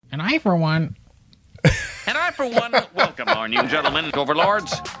And I, for one, welcome our new gentlemen,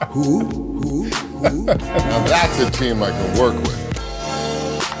 overlords. Who? Now that's a team I can work with.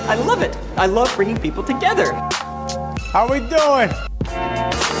 I love it. I love bringing people together. How we doing?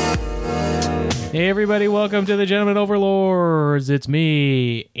 hey everybody, welcome to the Gentlemen Overlords. It's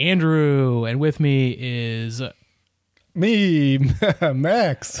me, Andrew, and with me is Me,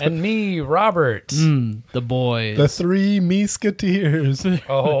 Max. And me, Robert. the boys. The Three Musketeers.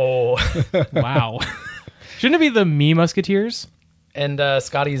 Oh. Wow. Shouldn't it be the Me Musketeers? And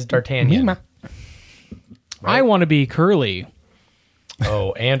Scotty's D'Artagnan. Mima. I want to be Curly.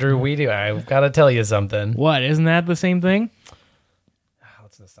 Oh, Andrew, I've got to tell you something. What? Isn't that the same thing?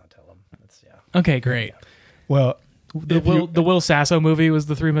 Let's not tell him. Okay, great. Well, The Will Sasso movie was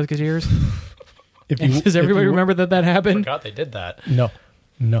the Three Musketeers. Does if everybody you- remember that happened? Forgot they did that. No.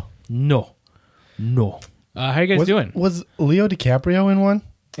 No. How you guys doing? Was Leo DiCaprio in one?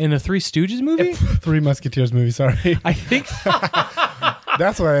 In the Three Stooges movie? Three Musketeers movie, sorry. I think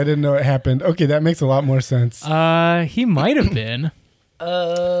That's why I didn't know it happened. Okay, that makes a lot more sense. he might have been.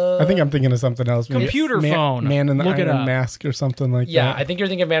 I think I'm thinking of something else. Maybe Computer phone. Man in the Look it Iron up. Mask or something like Yeah, that. I think you're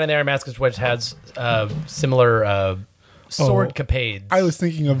thinking of Man in the Iron Mask, which has similar sword capades. I was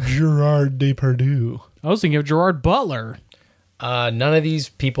thinking of Gerard Depardieu. I was thinking of Gerard Butler. None of these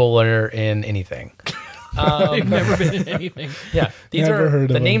people are in anything. They've never been in anything. Yeah, these Never are heard of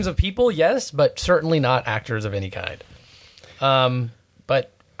the them. names of people, yes, but certainly not actors of any kind.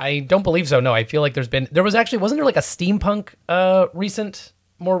 But I don't believe so. No, I feel like wasn't there like a steampunk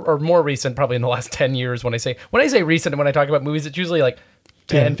more recent, probably in the last 10 years. When I say recent and when I talk about movies, it's usually like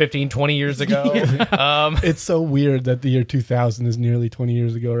 10, 15, 20 years ago. It's so weird that the year 2000 is nearly 20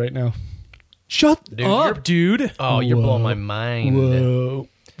 years ago right now. Shut Dude, up, dude. Oh, you're blowing my mind. Whoa.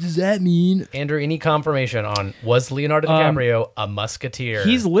 Does that mean Andrew, any confirmation on was Leonardo DiCaprio a musketeer?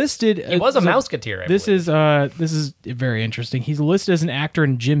 he's listed? He was a mouseketeer. This is very interesting. He's listed as an actor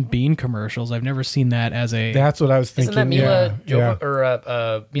in Jim Beam commercials. I've never seen that as a. That's what I was thinking. Isn't that Mila yeah. or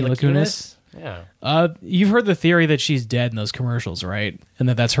Mila Kunis? Yeah. You've heard the theory that she's dead in those commercials, right? And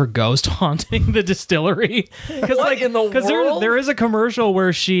that's her ghost haunting the distillery. What in the world? there is a commercial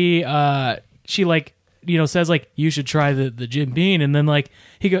where she like says like you should try the Jim Beam, and then like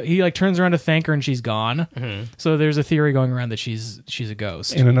he like turns around to thank her and she's gone. Mm-hmm. So there's a theory going around that she's a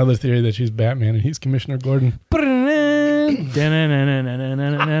ghost. And another theory that she's Batman and he's Commissioner Gordon. That's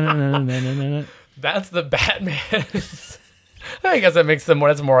the Batman. I guess that makes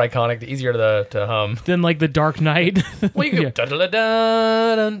that's more iconic, easier to hum. Then like the Dark Knight. Well, you go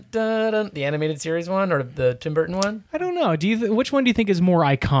dun-dun-dun-dun-dun-dun, the animated series one or the Tim Burton one? I don't know. Which one do you think is more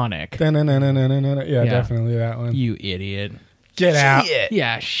iconic? Yeah, definitely that one. You idiot. Get out. Shit.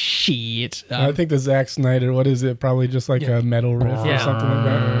 Yeah, shit. I think the Zack Snyder, what is it? Probably just like a metal riff or something like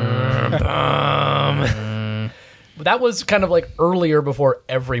that. That was kind of like earlier before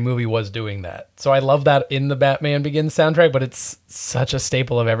every movie was doing that. So I love that in the Batman Begins soundtrack, but it's such a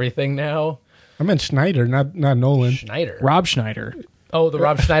staple of everything now. I meant Schneider, not Nolan. Schneider. Rob Schneider. Oh, the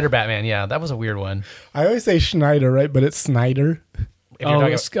Rob Schneider Batman. Yeah, that was a weird one. I always say Schneider, right? But it's Snyder. If you're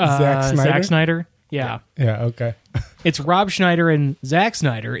talking Zack Snyder? Zack Snyder. Yeah. Yeah, okay. It's Rob Schneider and Zack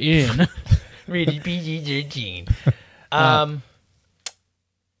Snyder in. Rated PG-13.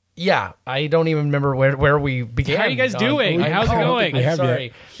 Yeah, I don't even remember where we began. How are you guys doing? How's it going? We I'm have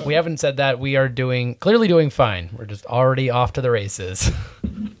sorry. We haven't said that. We are clearly doing fine. We're just already off to the races.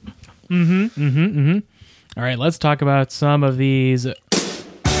 All right, let's talk about some of these.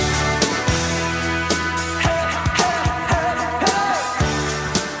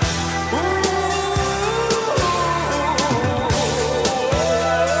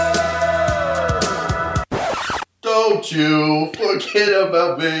 Don't you forget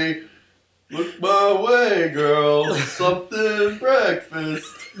about me. Look my way, girl. Something breakfast.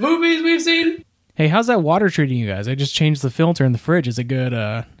 Movies we've seen. Hey, how's that water treating you guys? I just changed the filter in the fridge. Is it good?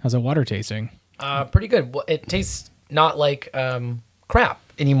 How's that water tasting? Pretty good. Well, it tastes not like crap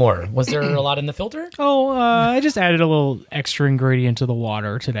anymore. Was there a lot in the filter? Oh, I just added a little extra ingredient to the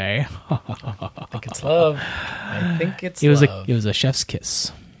water today. I think it's love. I think it's It was love. a chef's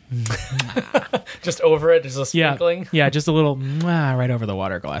kiss. Just over it, just a sprinkling. Yeah, just a little right over the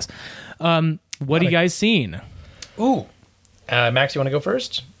water glass. What have you guys seen? Ooh. Max, you want to go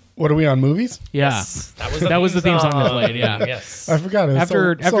first? What are we on, movies? Yeah, That was the theme song that played. Yeah, Yes. I forgot. It was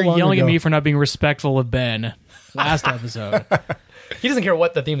after so long yelling ago. at me for not being respectful of Ben last episode. He doesn't care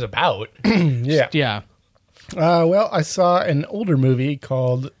what the theme's about. Yeah. Yeah. Well, I saw an older movie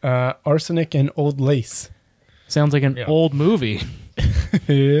called Arsenic and Old Lace. Sounds like an old movie.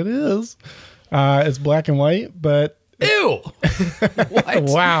 It is. It's black and white, but Ew. What?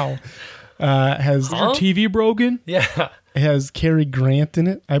 Wow. Has Huh? TV broken? Yeah. has Cary Grant in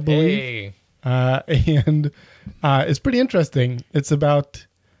it, I believe. Hey. And it's pretty interesting. It's about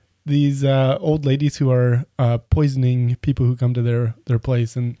these old ladies who are poisoning people who come to their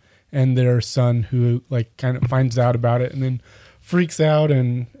place, and their son who like kind of finds out about it and then freaks out,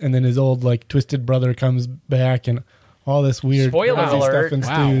 and then his old like twisted brother comes back, and all this weird Spoiler crazy alert.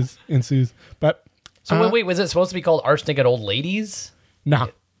 stuff ensues. But So wait, was it supposed to be called Arsenic and Old Ladies? nah.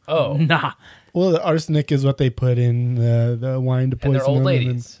 Oh. Nah. Well, the arsenic is what they put in the wine to poison And they're old them,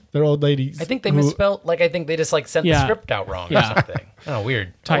 ladies. they're old ladies. I think they who- misspelled, like I think they just like sent the Yeah. script out wrong or Yeah. something. Oh,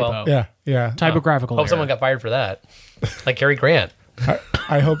 weird. Typo. Oh, well. Yeah, yeah. Typographical Hope error. someone got fired for that. Like Cary Grant.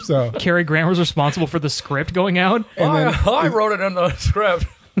 I hope so. Cary Grant was responsible for the script going out. And then I wrote it in the script.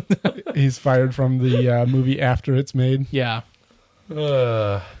 he's fired from the movie after it's made. Yeah.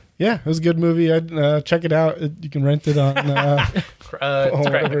 Yeah, it was a good movie. I'd check it out. You can rent it on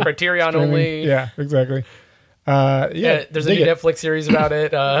whatever. Criterion streaming. only. Yeah, exactly. Yeah, There's a dig new it. Netflix series about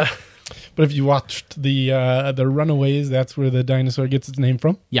it. But if you watched the Runaways, that's where the dinosaur gets its name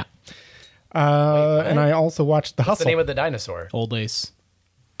from. Yeah. And I also watched The What's Hustle. the name of the dinosaur? Old Lace.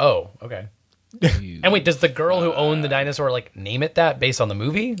 Oh, okay. And wait, does the girl who owned the dinosaur like name it that based on the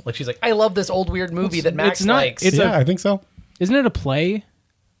movie? Like she's like, I love this old weird movie that Max it's not- likes. it's Yeah, I think so. Isn't it a play?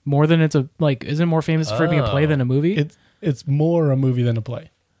 More than it's a like. Isn't it more famous for being a play than a movie? It's more a movie than a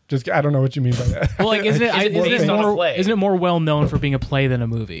play. Just I don't know what you mean by that. well, like isn't it? Is it based on a more? play? Isn't it more well known for being a play than a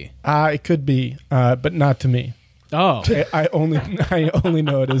movie? It could be, but not to me. Oh, I only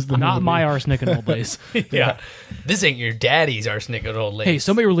know it is the not movie. my Arsenic and Old Lace. yeah. This ain't your daddy's Arsenic and Old Ladies. Hey,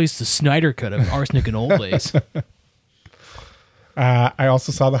 somebody released the Snyder cut of Arsenic and Old Lace. I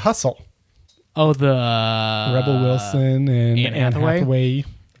also saw The Hustle. Oh, the Rebel Wilson and Anne Anne Hathaway.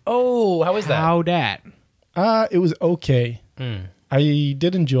 Oh, how is that? How dat? It was okay. I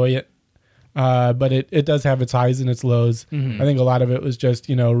did enjoy it, but it does have its highs and its lows. I think a lot of it was just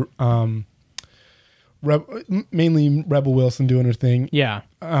mainly Rebel Wilson doing her thing. Yeah,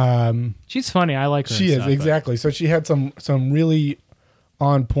 she's funny. I like her. She and is stuff, but- exactly. So she had some really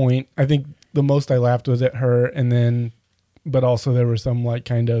on point. I think the most I laughed was at her, and then, but also there were some like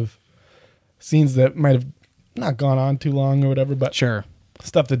kind of scenes that might have not gone on too long or whatever, but Sure.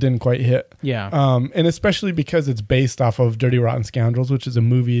 stuff that didn't quite hit. Yeah. And especially because it's based off of Dirty Rotten Scoundrels, which is a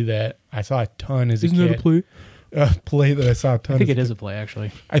movie that I saw a ton as Isn't a that kid. a play? Play that I saw a ton. I think as it a is kid. a play,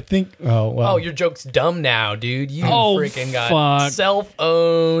 actually. I think. Oh well. Oh, your joke's dumb now, dude. You Oh, freaking got fuck.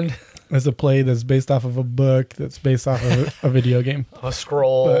 self-owned As a play that's based off of a book that's based off of a video game. a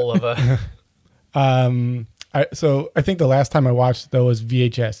scroll of a. So I think the last time I watched it though was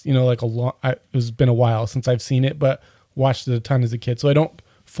VHS. You know, like it's been a while since I've seen it, but watched it a ton as a kid. So I don't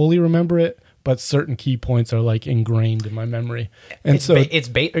fully remember it, but certain key points are like ingrained in my memory. And It's so Are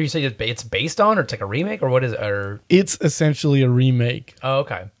you saying it's based on, or it's like a remake, or what is it? Or it's essentially a remake. oh,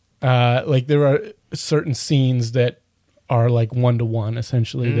 okay. Like there are certain scenes that are like 1-to-1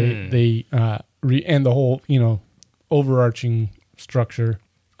 essentially. They and the whole overarching structure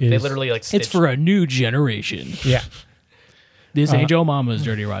is They literally like It's stitched- for a new generation. yeah. This ain't Joe Mama's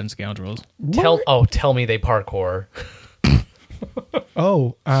Dirty Rotten Scoundrels. tell me they parkour.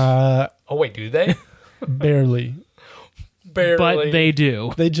 Oh, Oh wait, do they? barely. Barely. But they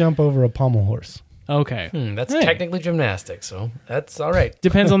do. They jump over a pommel horse. Okay. That's Hey. technically gymnastics, so that's all right.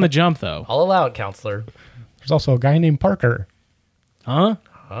 Depends on the jump, though. I'll allow it, counselor. There's also a guy named Parker. Huh?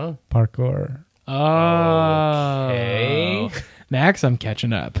 Parkour. Oh. Okay. Max, I'm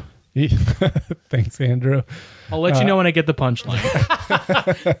catching up. Thanks, Andrew. I'll let you know when I get the punchline.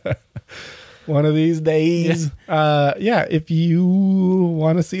 One of these days. Yeah, if you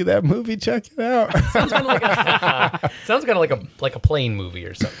want to see that movie, check it out. Sounds kind of like a plane movie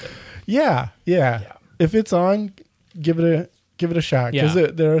or something. yeah. If it's on, give it a shot because Yeah.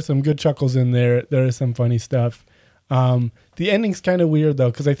 there are some good chuckles in there. There is some funny stuff. The ending's kind of weird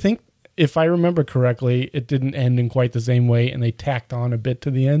though because I think if I remember correctly, it didn't end in quite the same way, and they tacked on a bit to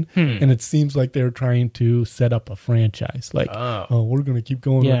the end. And it seems like they were trying to set up a franchise, like, oh we're going to keep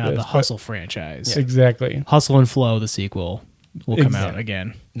going Yeah, with this. the Hustle franchise. Exactly. Hustle and Flow, the sequel, will come out Exactly.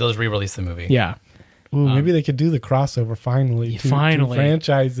 again. They'll just re-release the movie. Yeah. Ooh, maybe they could do the crossover finally. Two finally.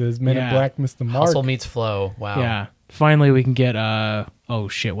 franchises. Men in Yeah. Black missed the mark. Hustle meets Flow. Wow. Yeah. Finally, we can get, oh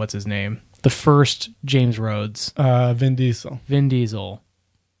shit, what's his name? The first James Rhodes. Vin Diesel. Vin Diesel.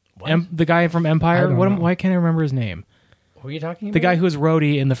 The guy from I Empire? don't know. Why can't I remember his name? Who are you talking about? The guy who was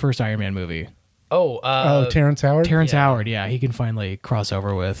Rhodey in the first Iron Man movie. Terrence Howard. Terrence Howard, yeah, he can finally cross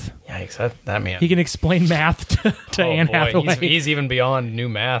over with. Yikes, that man. He can explain math to Anne Hathaway. He's even beyond new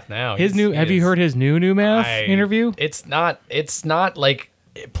math now. Have you heard his new math interview? It's not like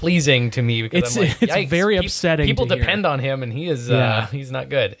pleasing to me because I'm like, it's yikes, very upsetting. People to depend hear. on him, and he is he's not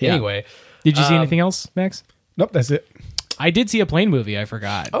good. Yeah. Anyway, did you see anything else, Max? Nope, that's it. I did see a plane movie. I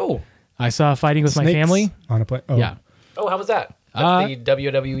forgot. Oh, I saw Fighting with My Snakes Family. on a plane. Oh. Yeah. how was that? That's the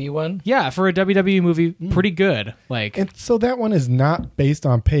WWE one. Yeah, for a WWE movie, pretty good. Like, And so that one is not based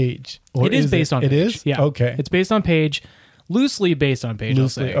on Paige. Or it is based on It Paige. is? Yeah. Okay. It's based on Paige, loosely based on Paige.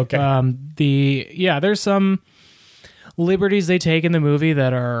 Loosely, I'll say. okay. There's some liberties they take in the movie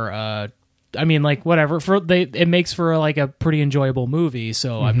that are, whatever. It makes for like a pretty enjoyable movie.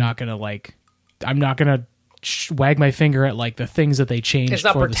 So Mm-hmm. I'm not gonna wag my finger at like the things that they changed. It's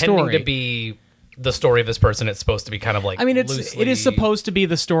not for pretending the story. to be the story of this person. It's supposed to be kind of like. I mean, it is supposed to be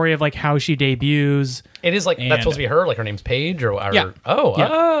the story of like how she debuts. It is like and- that's supposed to be her. Like her name's Paige, or Yeah. okay.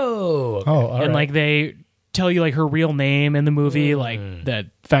 Oh, all And right. like they tell you like her real name in the movie, Mm. like the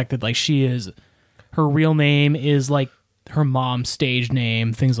fact that like her real name is like her mom's stage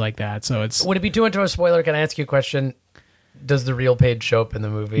name, things like that. So it's Would it be too much of a spoiler? Can I ask you a question? Does the real Paige show up in the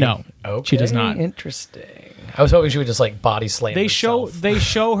movie? No. Okay. She does not. Interesting. I was hoping she would just like body slam. they show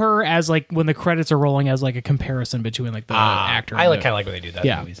herself. her as like when the credits are rolling as like a comparison between like the actor. I and kind of like when they do that.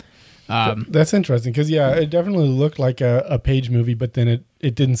 Yeah. In movies. That's interesting because, it definitely looked like a Paige movie, but then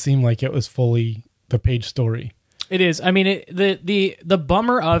it didn't seem like it was fully the Paige story. It is. I mean, the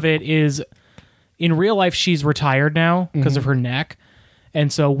bummer of it is in real life she's retired now because of her neck.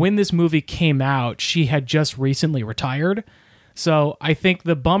 And so when this movie came out, she had just recently retired. So I think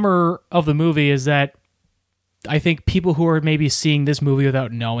the bummer of the movie is that I think people who are maybe seeing this movie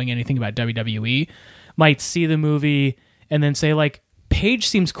without knowing anything about WWE might see the movie and then say like, Paige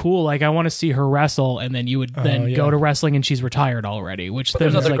seems cool. Like I want to see her wrestle, and then you would then go to wrestling, and she's retired already. Which then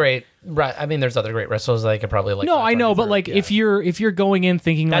There's is other like, great. I mean, there's other great wrestlers that I could probably like. no, I know, but like if you're going in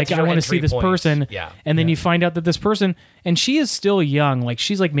thinking That's like I your want to see entry this point. person, Yeah. and then you find out that this person, and she is still young, like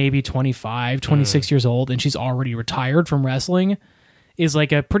she's like maybe 25, 26 years old, and she's already retired from wrestling, is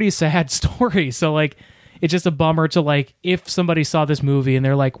like a pretty sad story. So like it's just a bummer to like if somebody saw this movie and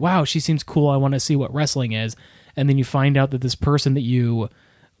they're like, wow, she seems cool, I want to see what wrestling is, and then you find out that this person that you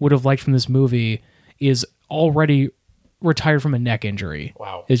would have liked from this movie is already retired from a neck injury.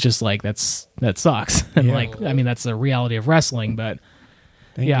 Wow. It's just like that sucks. And like I mean that's the reality of wrestling, but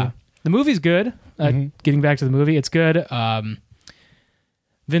yeah. you. The movie's good. Getting back to the movie, it's good.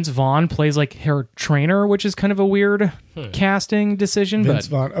 Vince Vaughn plays like her trainer, which is kind of a weird casting decision, Vince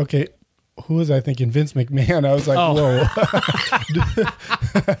but Vaughn. Okay. Who was I thinking? Vince McMahon. I was like, whoa.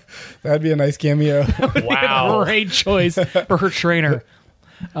 That'd be a nice cameo. wow, great choice for her trainer.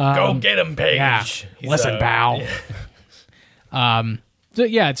 go get him, Paige. Yeah. He's, Listen, pal. So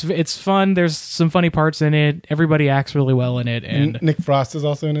yeah, it's fun. There's some funny parts in it. Everybody acts really well in it, and Nick Frost is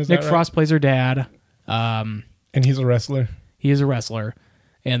also in it. Nick Frost plays her dad. And he's a wrestler. He is a wrestler,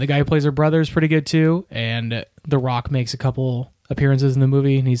 and the guy who plays her brother is pretty good too. And The Rock makes a couple appearances in the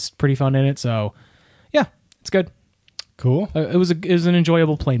movie, and he's pretty fun in it. So yeah, it's good. Cool. It was an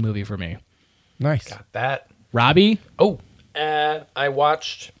enjoyable plane movie for me. Nice. Got that. Robbie, I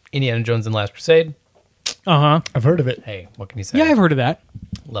watched Indiana Jones and the Last Crusade. I've heard of it. Hey, what can you say? yeah, I've heard of that.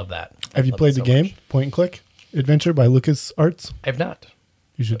 Love that. Have you Love played it the so game much. Point and Click Adventure by LucasArts? I've not.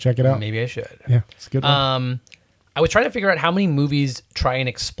 You should check it out. Maybe I should. Yeah, it's a good one. I was trying to figure out how many movies try and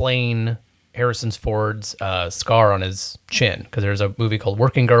explain Harrison Ford's scar on his chin, because there's a movie called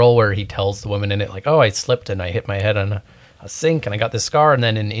Working Girl where he tells the woman in it like, oh, I slipped and I hit my head on a sink and I got this scar. And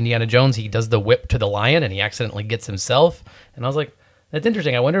then in Indiana Jones he does the whip to the lion and he accidentally gets himself, and I was like, that's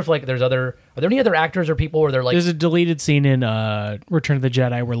interesting. I wonder if like are there any other actors or people where they're like, There's a deleted scene in Return of the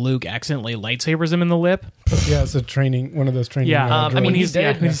Jedi where Luke accidentally lightsabers him in the lip. Yeah, it's one of those training. Yeah, I mean, he's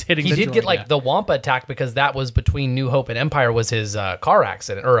hitting he the did droid, get like yeah. the Wampa attack, because that was between New Hope and Empire was his car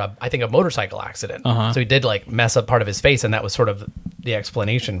accident, or I think a motorcycle accident. So he did like mess up part of his face, and that was sort of the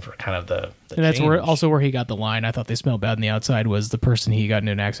explanation for kind of the And that's where change. where he got the line, I thought they smelled bad on the outside, was the person he got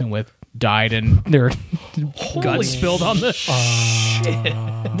into an accident with died and their guts spilled on the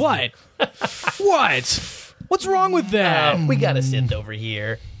What? What's wrong with that? We got a synth over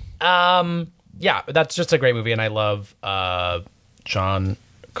here. Yeah, that's just a great movie, and I love Sean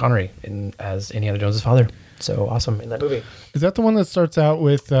Connery as Indiana Jones' father. So awesome in that movie. Is that the one that starts out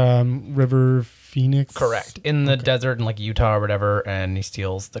with River Phoenix. Correct. In the desert in like Utah or whatever, and he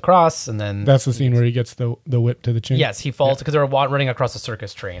steals the cross, and then That's the scene where he gets the whip to the chin. yes, he falls because they're running across a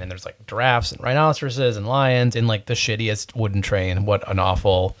circus train, and there's like giraffes and rhinoceroses and lions in like the shittiest wooden train. What an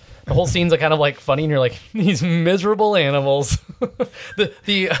awful. The whole scene's like kind of like funny, and you're like, these miserable animals.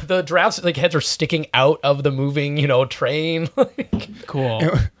 the giraffes like heads are sticking out of the moving, train. Cool.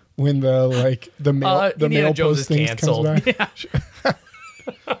 When the mail Indiana Jones is postings canceled. comes back.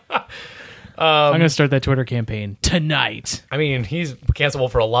 I'm gonna start that Twitter campaign tonight. I mean, he's cancelable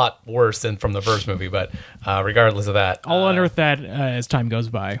for a lot worse than from the first movie, but regardless of that, I'll unearth that as time goes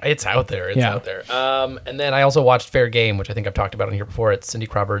by. it's out there. It's Yeah. out there. And then I also watched Fair Game, which I think I've talked about on here before. It's Cindy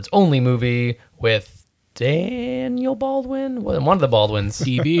Crawford's only movie with Daniel Baldwin, one of the Baldwins.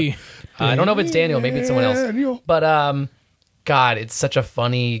 DB. I don't know if it's Daniel, maybe it's someone else. Daniel. But God, it's such a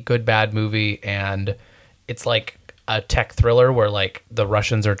funny, good, bad movie, and it's like a tech thriller where like the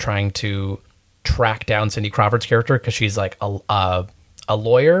Russians are trying to track down Cindy Crawford's character because she's like a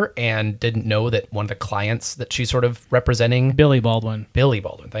lawyer and didn't know that one of the clients that she's sort of representing, Billy Baldwin.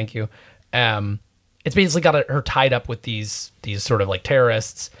 thank you. It's basically got her tied up with these sort of like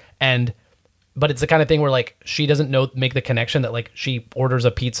terrorists, but it's the kind of thing where like she doesn't make the connection that like she orders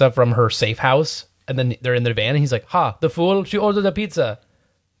a pizza from her safe house and then they're in their van and he's like, "Ha, the fool! She ordered a pizza.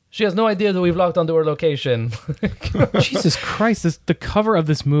 She has no idea that we've locked onto her location." Jesus Christ! The cover of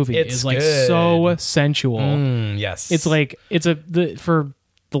this movie It's is like good. so sensual. Yes, It's like for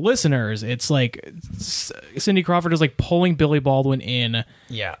the listeners, it's like Cindy Crawford is like pulling Billy Baldwin in.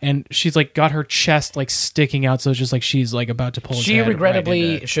 Yeah. and she's like got her chest like sticking out, so it's just like she's like about to pull. His She head regrettably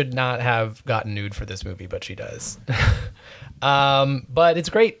right into- should not have gotten nude for this movie, but she does. But it's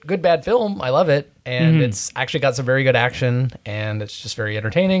great, good bad film. I love it, and it's actually got some very good action, and it's just very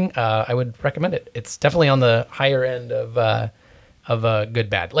entertaining. I would recommend it. It's definitely on the higher end of good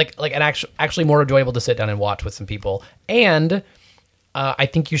bad, like an actually more enjoyable to sit down and watch with some people. And I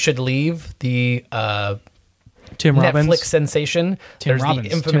think you should leave the Tim Robbins. Netflix sensation. Tim There's Robbins.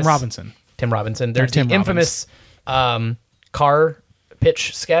 the infamous Tim Robinson. Tim Robinson. There's Tim the infamous car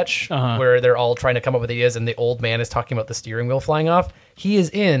pitch sketch where they're all trying to come up with ideas, and the old man is talking about the steering wheel flying off. He is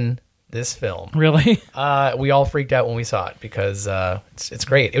in this film. Really? We all freaked out when we saw it because it's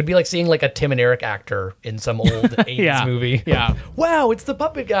great. It would be like seeing like a Tim and Eric actor in some old 80s Yeah. movie. Yeah. Wow, it's the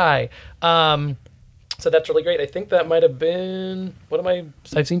puppet guy. So that's really great. I think that might have been what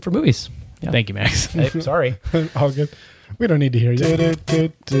I've seen for movies. Yeah. Thank you, Max. Sorry. All good. We don't need to hear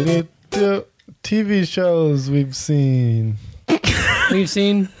you. TV shows we've seen. We've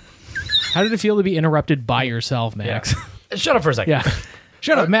seen. How did it feel to be interrupted by yourself, Max? Shut up for a second. Yeah.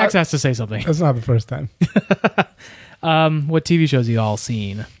 Shut up. Max has to say something. That's not the first time. What TV shows you all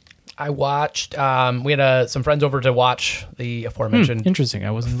seen? I watched. We had some friends over to watch the aforementioned Interesting.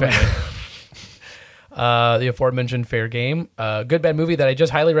 I wasn't invited. the aforementioned Fair Game, good bad movie that I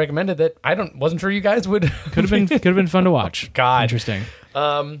just highly recommended. That I wasn't sure you guys would. Could have been fun to watch. God. Interesting.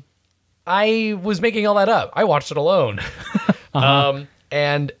 I was making all that up. I watched it alone.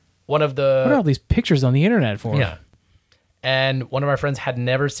 And one of the What are all these pictures on the internet for? yeah, and one of our friends had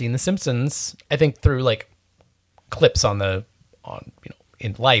never seen The Simpsons. I think through like clips on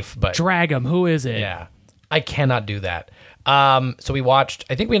in life, but Drag 'em. Who is it? yeah, I cannot do that. So we watched.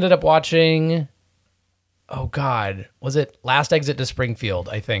 I think we ended up watching. Oh God, was it Last Exit to Springfield?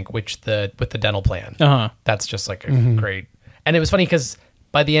 I think, with the dental plan. That's just like a great. And it was funny because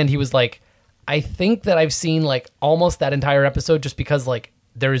by the end he was like, I think that I've seen like almost that entire episode just because like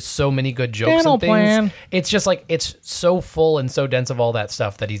there is so many good jokes Dental and things. plan. It's just like it's so full and so dense of all that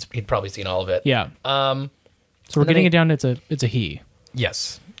stuff that he'd probably seen all of it. Yeah. So we're and then getting it down. It's a he.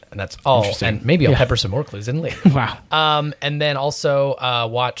 Yes. And that's all. Interesting. And maybe I'll pepper some more clues in later. Wow. And then also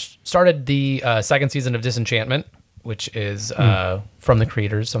started the second season of Disenchantment, which is from some of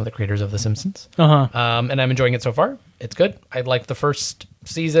the creators of The Simpsons. And I'm enjoying it so far. It's good. I liked the first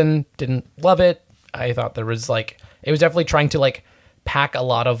season, didn't love it. I thought there was it was definitely trying to pack a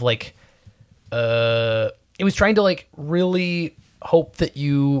lot of it was trying to really hope that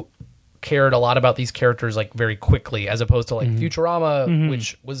you cared a lot about these characters very quickly, as opposed to Futurama,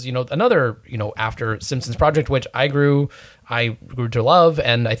 which was another after Simpsons project, which I grew to love,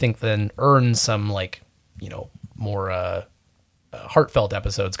 and I think then earned some more heartfelt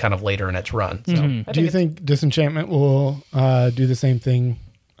episodes kind of later in its run. So Do you think Disenchantment will do the same thing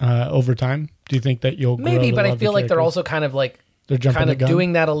over time? Do you think that you'll grow maybe, to but I love the feel like they're characters? also kind of They're jumping kind the of gun?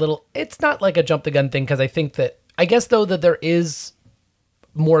 doing that a little. It's not like a jump the gun thing, because I guess though that there is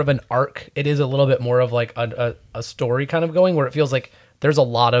more of an arc. It is a little bit more of a story kind of going, where it feels like there's a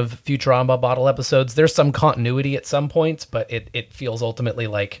lot of Futurama bottle episodes. There's some continuity at some points, but it feels ultimately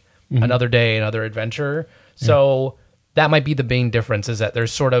like another day, another adventure. So that might be the main difference, is that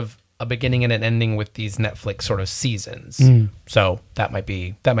there's sort of a beginning and an ending with these Netflix sort of seasons. So that might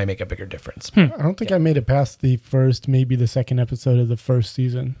make a bigger difference. I don't think I made it past the first, maybe the second episode of the first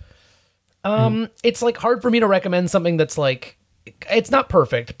season. It's like hard for me to recommend something that's like, it's not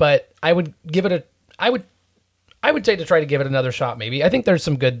perfect, but I would give it I would say to try to give it another shot. Maybe I think there's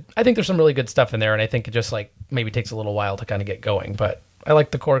some really good stuff in there, and I think it just like maybe takes a little while to kind of get going. But I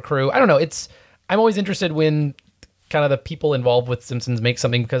like the core crew. I don't know. I'm always interested when kind of the people involved with Simpsons make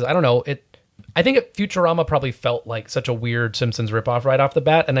something, because I don't know, I think Futurama probably felt like such a weird Simpsons ripoff right off the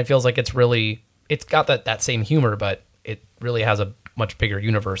bat, and it feels like it's got that same humor, but it really has a much bigger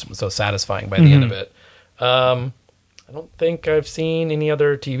universe and was so satisfying by the end of it. I don't think I've seen any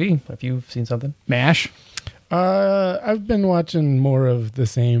other TV. Have you seen something? MASH. I've been watching more of the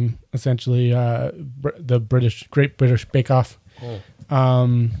same, essentially, the Great British Bake Off.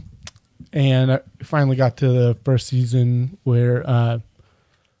 And I finally got to the first season where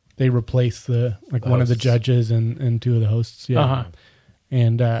they replaced one of the judges and two of the hosts. Yeah.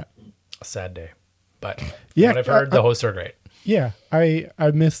 And a sad day. But from yeah, what I've heard, the hosts are great. Yeah, I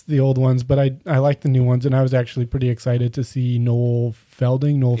missed the old ones, but I like the new ones, and I was actually pretty excited to see Noel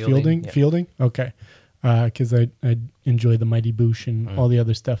Fielding. Yeah. Okay. Because I enjoy the Mighty Boosh and all the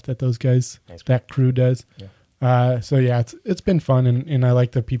other stuff that those guys, that crew does. Yeah. So yeah, it's been fun, and I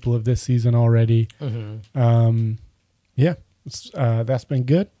like the people of this season already. Yeah, that's been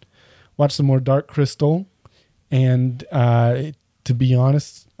good. Watch some more Dark Crystal, and to be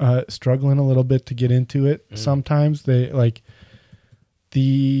honest, struggling a little bit to get into it. Sometimes they like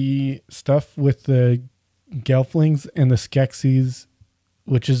the stuff with the Gelflings and the Skeksis,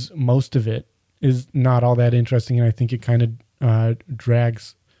 which is most of it, is not all that interesting, and I think it kind of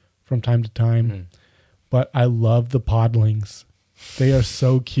drags from time to time. But I love the Podlings. They are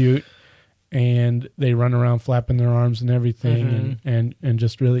so cute, and they run around flapping their arms and everything, and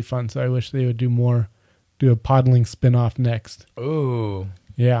just really fun. So I wish they would do a Podling spinoff next. Ooh.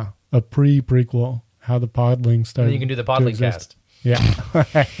 Yeah, a prequel, how the Podlings started. And you can do the Podling cast. Yeah.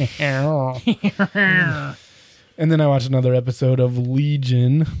 And then I watched another episode of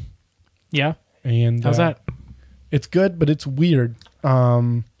Legion. Yeah. And how's that? It's good, but it's weird.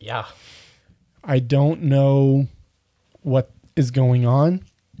 Yeah. I don't know what is going on,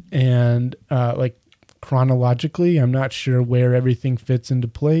 and like chronologically, I'm not sure where everything fits into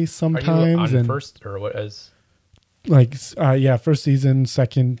place sometimes. Are you on first, or what is? Like, first season,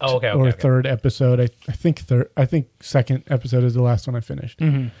 second third episode. I think second episode is the last one I finished.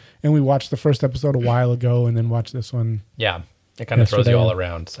 And we watched the first episode a while ago, and then watched this one. Yeah, it kind of throws you all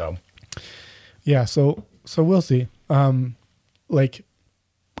around. So, yeah, so we'll see. Like,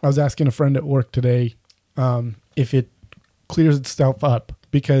 I was asking a friend at work today if it clears itself up,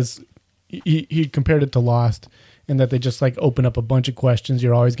 because he compared it to Lost, and that they just like open up a bunch of questions.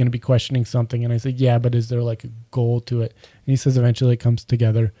 You're always going to be questioning something. And I said, yeah, but is there like a goal to it? And he says eventually it comes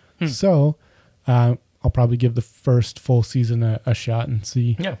together. So I'll probably give the first full season a shot and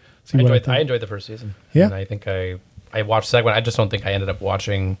see. Yeah, see I enjoyed the first season. Yeah, and I think I watched the second one. I just don't think I ended up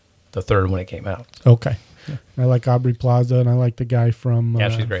watching the third when it came out. So. Okay. Yeah. I like Aubrey Plaza, and I like the guy from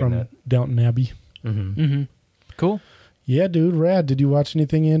she's great from in that. Downton Abbey. Cool. Yeah, dude, rad. Did you watch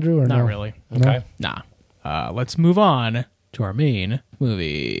anything, Andrew, or Not no? really. Okay. Nah. Let's move on to our main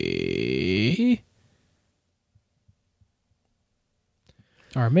movie.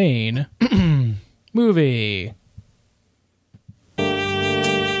 Our main movie.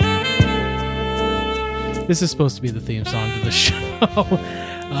 This is supposed to be the theme song to the show.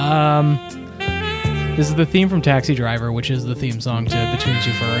 This is the theme from Taxi Driver, which is the theme song to Between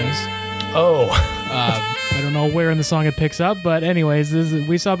Two Ferns. Oh. I don't know where in the song it picks up, but anyways,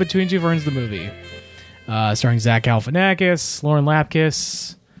 we saw Between Two Ferns, the movie. Starring Zach Galifianakis, Lauren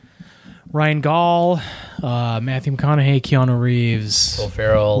Lapkus, Ryan Gall, Matthew McConaughey, Keanu Reeves,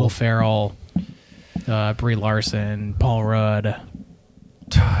 Will Ferrell, Brie Larson, Paul Rudd.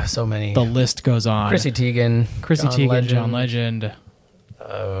 So many. The list goes on. Chrissy Teigen, John Legend.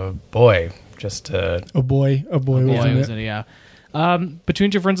 Boy, just a boy was in it. Yeah.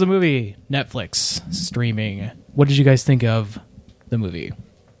 Between Two Ferns, the movie, Netflix streaming. What did you guys think of the movie?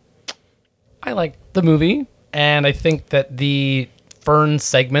 I liked the movie, and I think that the Fern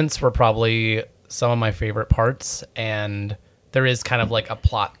segments were probably some of my favorite parts, and there is kind of like a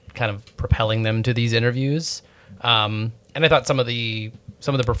plot kind of propelling them to these interviews. And I thought some of the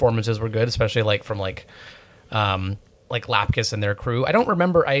performances were good, especially like from like Lapkus and their crew. I don't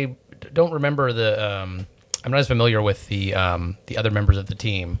remember the I'm not as familiar with the other members of the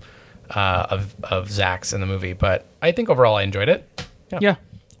team of Zach's in the movie, but I think overall I enjoyed it. Yeah.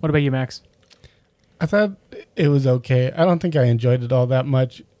 What about you, Max? I thought it was okay. I don't think I enjoyed it all that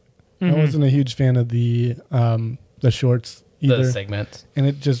much. I wasn't a huge fan of the shorts either. The segment. And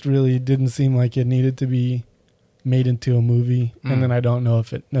it just really didn't seem like it needed to be made into a movie. And then I don't know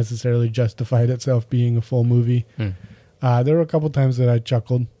if it necessarily justified itself being a full movie. There were a couple times that I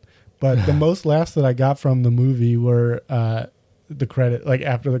chuckled, but the most laughs that I got from the movie were the credit, like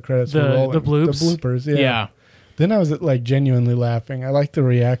after the credits were rolling. The bloops? The bloopers, yeah. Then I was like genuinely laughing. I like the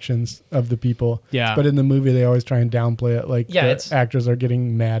reactions of the people. Yeah. But in the movie, they always try and downplay it. Like it's actors are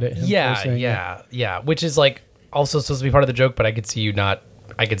getting mad at him. for saying it. Yeah. Which is like also supposed to be part of the joke, but I could see that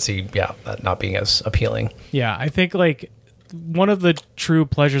not being as appealing. Yeah, I think like one of the true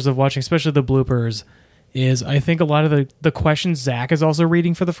pleasures of watching, especially the bloopers, is I think a lot of the questions Zach is also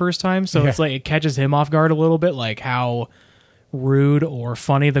reading for the first time. So it's like it catches him off guard a little bit, like how rude or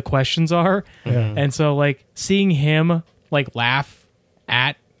funny the questions are. And so like seeing him like laugh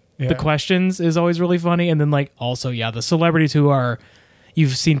at the questions is always really funny. And then like also, the celebrities who are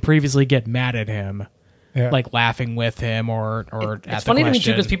you've seen previously get mad at him. Like laughing with him or at it's the funny to me too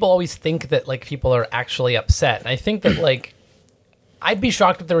question. because people always think that like people are actually upset, and I think that like I'd be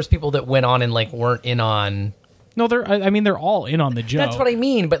shocked if there was people that went on and like weren't in on. No, they're all in on the joke. That's what I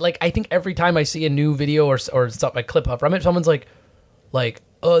mean. But like I think every time I see a new video or something, a clip from it, someone's like,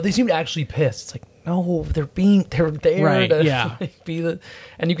 they seem to actually pissed. It's like no, they're there right, to yeah. be the,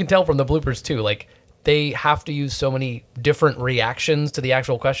 and you can tell from the bloopers too, like. They have to use so many different reactions to the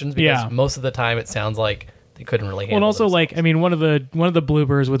actual questions because most of the time it sounds like they couldn't really handle Well, and also themselves. like I mean one of the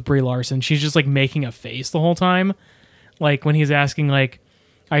bloopers with Brie Larson, she's just like making a face the whole time, like when he's asking like,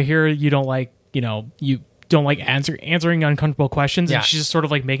 I hear you don't like you don't like answering uncomfortable questions, and she's just sort of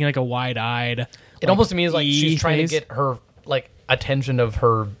like making like a wide-eyed. It almost to me is like she's trying face. to get her like attention of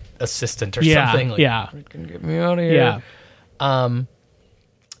her assistant or something. Like, can get me out of here.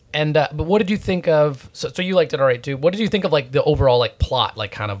 And but what did you think of? So you liked it, all right, too. What did you think of like the overall like plot,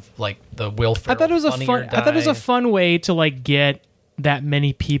 like kind of like the Will Ferrell? I thought it was a a fun way to like get that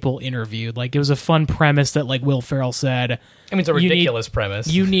many people interviewed. Like it was a fun premise that like Will Ferrell said. I mean, it's a ridiculous premise.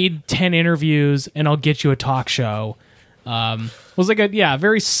 You need 10 interviews, and I'll get you a talk show. Was like a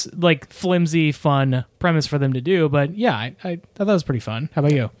very like flimsy, fun premise for them to do, but I thought it was pretty fun. How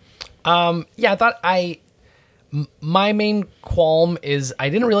about you? I thought my main qualm is I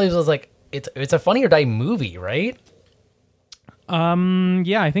didn't realize it was like it's a Funny or Die movie, right?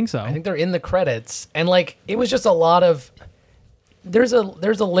 Yeah, I think so. I think they're in the credits, and like it was just a lot of. There's a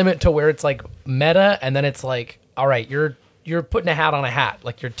limit to where it's like meta, and then it's like, all right, you're putting a hat on a hat,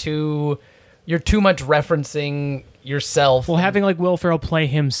 like you're too much referencing yourself. Well, having like Will Ferrell play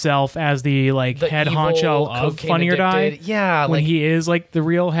himself as the head evil, honcho of Funny or Die, when he is like the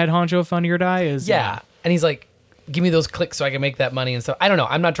real head honcho of Funny or Die is and he's like, give me those clicks so I can make that money and stuff. I don't know.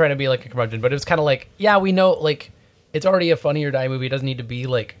 I'm not trying to be like a curmudgeon, but it was kind of like, we know like it's already a Funny or Die movie. It doesn't need to be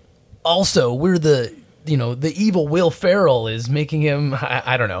like. Also, we're the evil Will Ferrell is making him.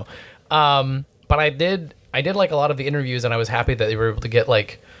 I don't know, but I did like a lot of the interviews, and I was happy that they were able to get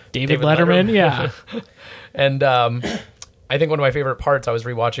like David Letterman. Yeah. And I think one of my favorite parts, I was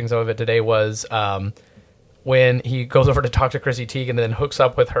rewatching some of it today, was when he goes over to talk to Chrissy Teigen and then hooks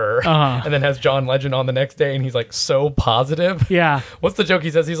up with her, and then has John Legend on the next day, and he's like so positive. Yeah. What's the joke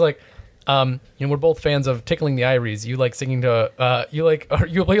he says? He's like, we're both fans of tickling the ivories. You like singing to, you like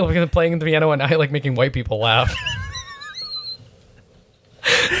playing the piano, and I like making white people laugh.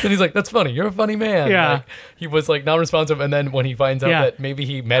 And he's like, that's funny. You're a funny man. Yeah. Like, he was like non-responsive, and then when he finds out that maybe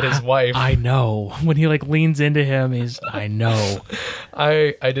he met his wife. I know. When he like leans into him, I know.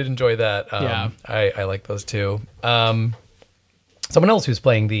 I did enjoy that. I like those too. Someone else who's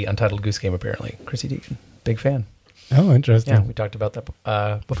playing the Untitled Goose Game, apparently. Chrissy Teigen. Big fan. Oh, interesting. Yeah, we talked about that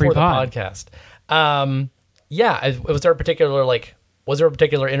before the podcast. Was there a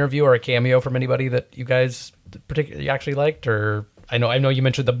particular interview or a cameo from anybody that you guys particularly actually liked? Or I know you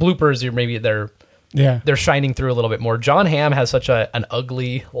mentioned the bloopers, or maybe they're shining through a little bit more. John Hamm has such an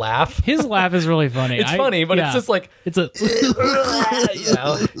ugly laugh. His laugh is really funny. It's funny, but it's just like it's a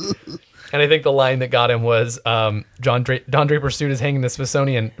And I think the line that got him was Don Draper's suit is hanging in the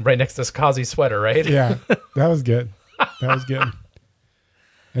Smithsonian right next to Kazi's sweater, right? Yeah, that was good. That was good.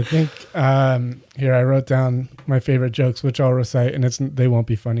 I think here I wrote down my favorite jokes, which I'll recite, and they won't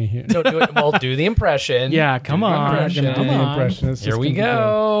be funny here. No, do it. Well, do the impression. Yeah, come on. I'm not gonna do the impression. It's Here just we gonna be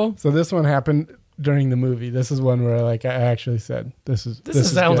go. good. So this one happened during the movie. This is one where I actually said, "This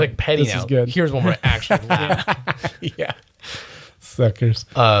sounds good. Like petty this now. Is good." Here's one where I actually laugh. Yeah, suckers.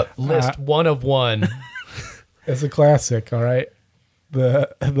 List one of one. It's a classic. All right.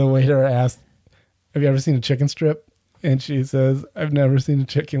 The waiter asked, "Have you ever seen a chicken strip?" and she says, "I've never seen a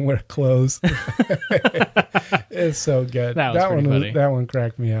chicken wear clothes." It's so good. That was pretty funny. That one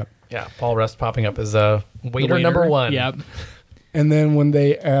cracked me up. Yeah, Paul Rust popping up as waiter The number one. Yep. And then when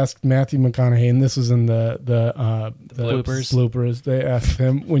they asked Matthew McConaughey, and this was in the bloopers, they asked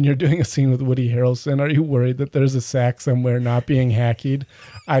him, when you're doing a scene with Woody Harrelson, are you worried that there's a sack somewhere not being hacked?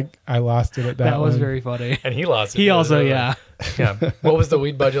 I lost it at that. That was one. very funny. And he lost it. He also, yeah. Yeah. What was the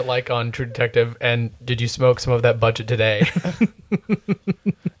weed budget like on True Detective? And did you smoke some of that budget today?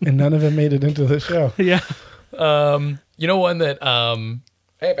 And none of it made it into the show. Yeah. You know, one that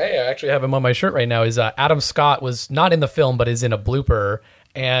hey, I actually have him on my shirt right now. Is Adam Scott was not in the film, but is in a blooper.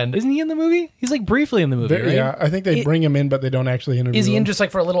 And Isn't he in the movie? He's like briefly in the movie, right? Yeah, I think they bring him in, but they don't actually interview is he in him. just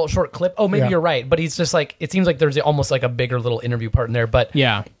like for a little short clip? Oh, maybe Yeah. you're right. But he's just like, it seems like there's almost like a bigger little interview part in there. But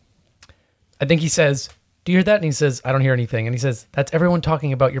Yeah. I think he says, "Do you hear that?" And he says, "I don't hear anything." And he says, "That's everyone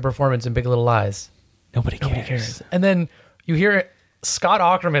talking about your performance in Big Little Lies." Nobody cares. And then you hear Scott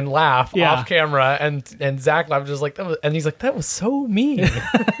Aukerman laugh Yeah. off camera, and Zach laughed just like that was, and he's like, "That was so mean."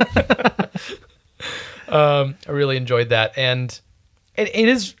 I really enjoyed that, and it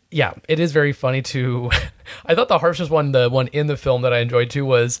is very funny too. I thought the harshest one, the one in the film that I enjoyed too,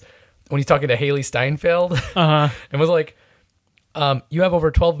 was when he's talking to Haley Steinfeld, and was like, "You have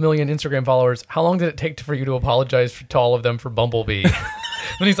over 12 million Instagram followers. How long did it take for you to apologize to all of them for Bumblebee?"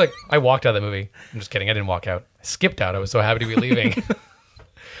 And he's like, "I walked out of the movie." I'm just kidding. I didn't walk out. I skipped out. I was so happy to be leaving.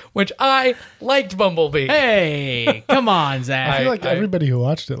 Which I liked Bumblebee. Hey, come on, Zach. I feel like everybody who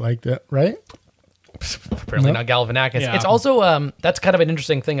watched it liked it, right? Apparently not Galifianakis. Yeah. It's also that's kind of an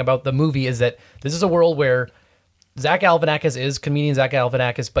interesting thing about the movie is that this is a world where Zach Galifianakis is comedian Zach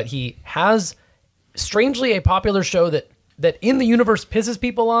Galifianakis, but he has strangely a popular show that in the universe pisses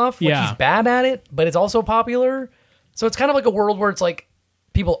people off. Like Yeah. he's bad at it, but it's also popular. So it's kind of like a world where it's like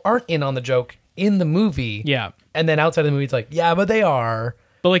people aren't in on the joke in the movie. Yeah. And then outside of the movie, it's like, yeah, but they are.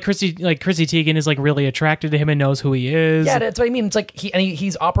 But Chrissy Teigen is like really attracted to him and knows who he is. Yeah, that's what I mean. It's like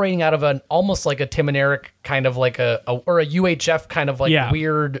he's operating out of an almost like a Tim and Eric kind of like a UHF kind of like Yeah.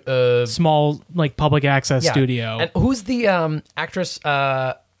 weird Small like public access yeah. studio. And who's the actress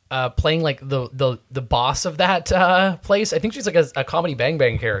playing like the boss of that place? I think she's like a comedy Bang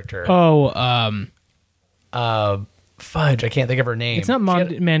Bang character. Fudge, I can't think of her name. it's not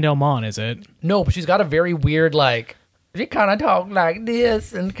Mandel Mon, is it? No, but she's got a very weird like. She kind of talk like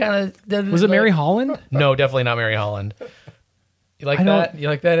this and kind of. Was it Mary Holland? No, definitely not Mary Holland. You like I don't- that? You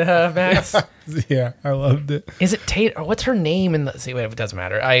like that, Max? Yeah, I loved it. Is it Tate? Or what's her name in the? See, wait, it doesn't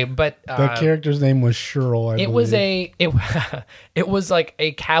matter. The character's name was Cheryl. I It was believe. it was like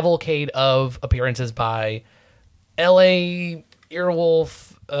a cavalcade of appearances by L.A. Earwolf.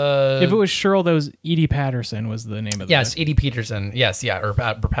 If it was Cheryl, that was Edie Patterson was the name of Yes, the Edie Peterson. Yes, yeah, or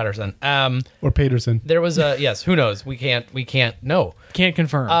Patterson. Or Peterson. There was a yes. Who knows? We can't know. Can't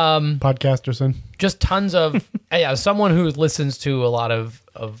confirm. Podcasterson. Just tons of someone who listens to a lot of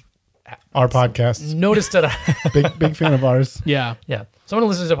Our podcast. noticed that. Big fan of ours. yeah. Yeah, someone who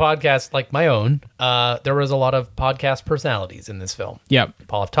listens to podcasts like my own. There was a lot of podcast personalities in this film. Yep.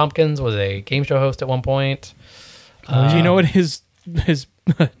 Paul F. Tompkins was a game show host at one point. Do you know what his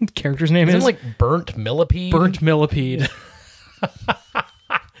character's name Isn't is? it like Burnt Millipede? Burnt Millipede.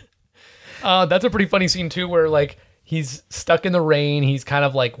 That's a pretty funny scene too, where like he's stuck in the rain. He's kind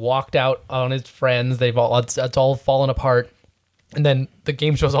of like walked out on his friends. It's all fallen apart, and then the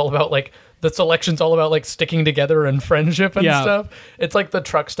game show's all about like the selection's all about like sticking together and friendship and Yeah. stuff. It's like the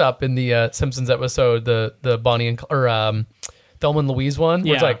truck stop in the Simpsons episode, the Bonnie and Thelma and Louise one.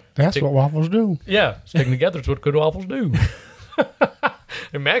 Where it's Yeah. like That's what waffles do. yeah, sticking together is what good waffles do.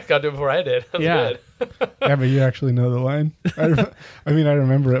 And Max got to it before I did. That's Yeah. good. Yeah, but you actually know the line. I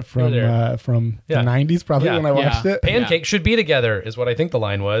remember it from there. the Yeah. 90s, probably Yeah. when I watched Yeah. it. Pancakes should be together is what I think the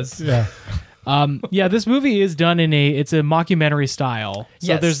line was. Yeah. Yeah, this movie is done it's a mockumentary style.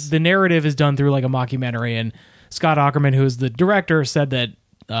 So Yes. the narrative is done through like a mockumentary, and Scott Aukerman, who is the director, said that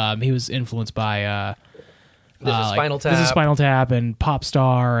he was influenced by This is Spinal Tap. This is Spinal Tap and Pop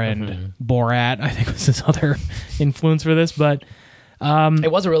Star and Borat. I think was his other influence for this, but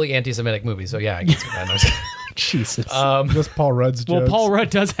It was a really anti-Semitic movie, so yeah, I guess that. Jesus. Just Paul Rudd's well, jokes. Paul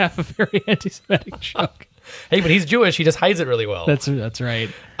Rudd does have a very anti-Semitic joke. Hey, but he's Jewish. He just hides it really well. That's right.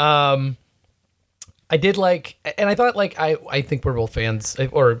 I did like, and I thought like I think we're both fans,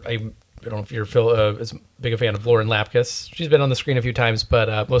 or I don't know if you're as big a fan of Lauren Lapkus. She's been on the screen a few times,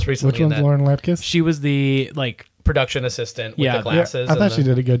 but most recently Which in one's that Lauren Lapkus? She was the like production assistant with Yeah. the glasses. I thought and she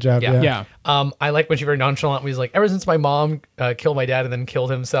did a good job. yeah. Yeah. I like when she very nonchalant was like, ever since my mom killed my dad and then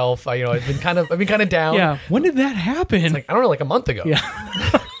killed himself, I've been kind of down. Yeah. When did that happen? Like I don't know, like a month ago. yeah.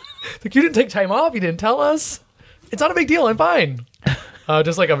 Like you didn't take time off. You didn't tell us. it's not a big deal. I'm fine.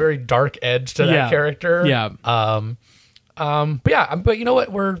 Just like a very dark edge to that character. Yeah. But you know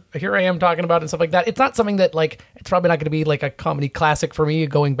what? Here I am talking about it and stuff like that. It's not something that like, it's probably not going to be like a comedy classic for me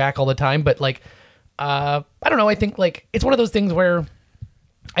going back all the time, but like, I don't know. I think like, it's one of those things where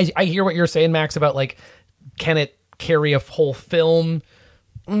I hear what you're saying, Max, about like, can it carry a whole film?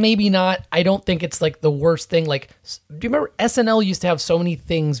 Maybe not. I don't think it's like the worst thing. Like, do you remember SNL used to have so many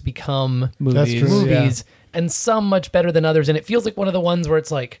things become That's true, movies and some much better than others. And it feels like one of the ones where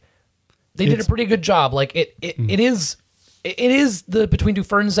it's like, they did a pretty good job. Like it is the Between Two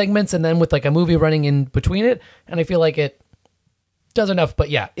Ferns segments and then with like a movie running in between it. And I feel like it does enough, but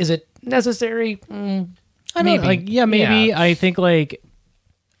yeah, is it necessary? I don't like. Yeah, maybe. Yeah. I think like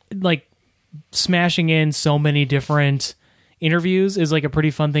smashing in so many different interviews is like a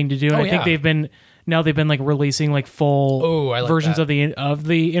pretty fun thing to do. And I think they've been like releasing like full I like versions that. of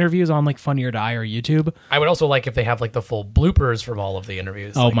the interviews on like Funny or Die or YouTube. I would also like if they have like the full bloopers from all of the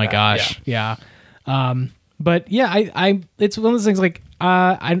interviews. Oh like my that. gosh, yeah. But yeah, I it's one of those things like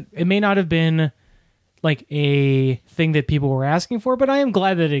it may not have been like a thing that people were asking for, but I am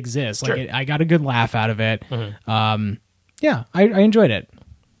glad that it exists. Like Sure. I got a good laugh out of it. Yeah, I enjoyed it.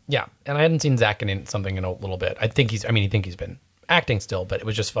 Yeah, and I hadn't seen Zach in something in a little bit. I think he's been acting still, but it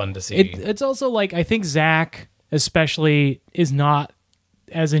was just fun to see. It's also like I think Zach especially is not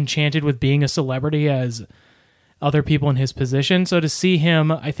as enchanted with being a celebrity as other people in his position. So to see him,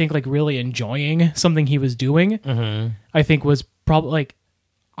 I think like really enjoying something he was doing, I think was probably like,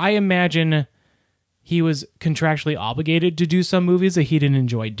 I imagine he was contractually obligated to do some movies that he didn't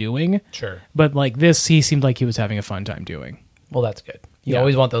enjoy doing. Sure. But like this, he seemed like he was having a fun time doing. Well, that's good. You Yeah.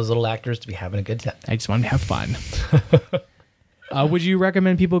 always want those little actors to be having a good time. I just wanted to have fun. Would you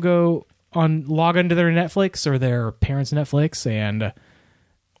recommend people log onto their Netflix or their parents' Netflix and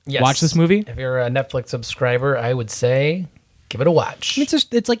Yes. watch this movie? If you're a Netflix subscriber, I would say give it a watch.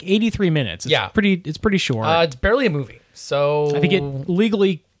 It's like 83 minutes. It's Yeah. It's pretty short. It's barely a movie, so I think it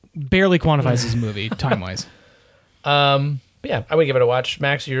legally barely quantifies as a movie time wise. But yeah, I would give it a watch.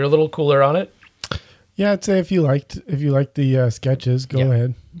 Max, you're a little cooler on it. Yeah, I'd say if you liked the sketches, go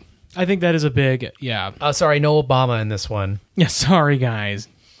ahead. I think that is a big Sorry, no Obama in this one. Yeah, sorry guys.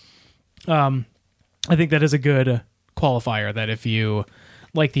 I think that is a good qualifier that if you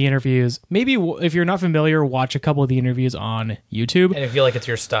like the interviews, maybe if you're not familiar, watch a couple of the interviews on YouTube. And if you like it's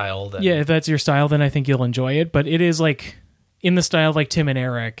your style, then Yeah, if that's your style, then I think you'll enjoy it. But it is like in the style of like Tim and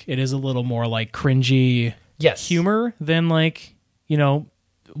Eric, it is a little more like cringy humor than like,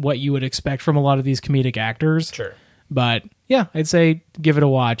 what you would expect from a lot of these comedic actors. Sure. But yeah, I'd say give it a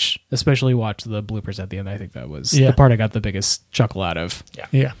watch, especially watch the bloopers at the end. I think that was the part I got the biggest chuckle out of.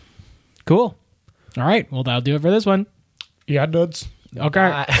 Yeah. Cool. All right. Well, that'll do it for this one. Yeah, dudes. Okay.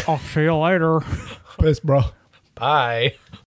 I'll see you later. Peace, bro. Bye.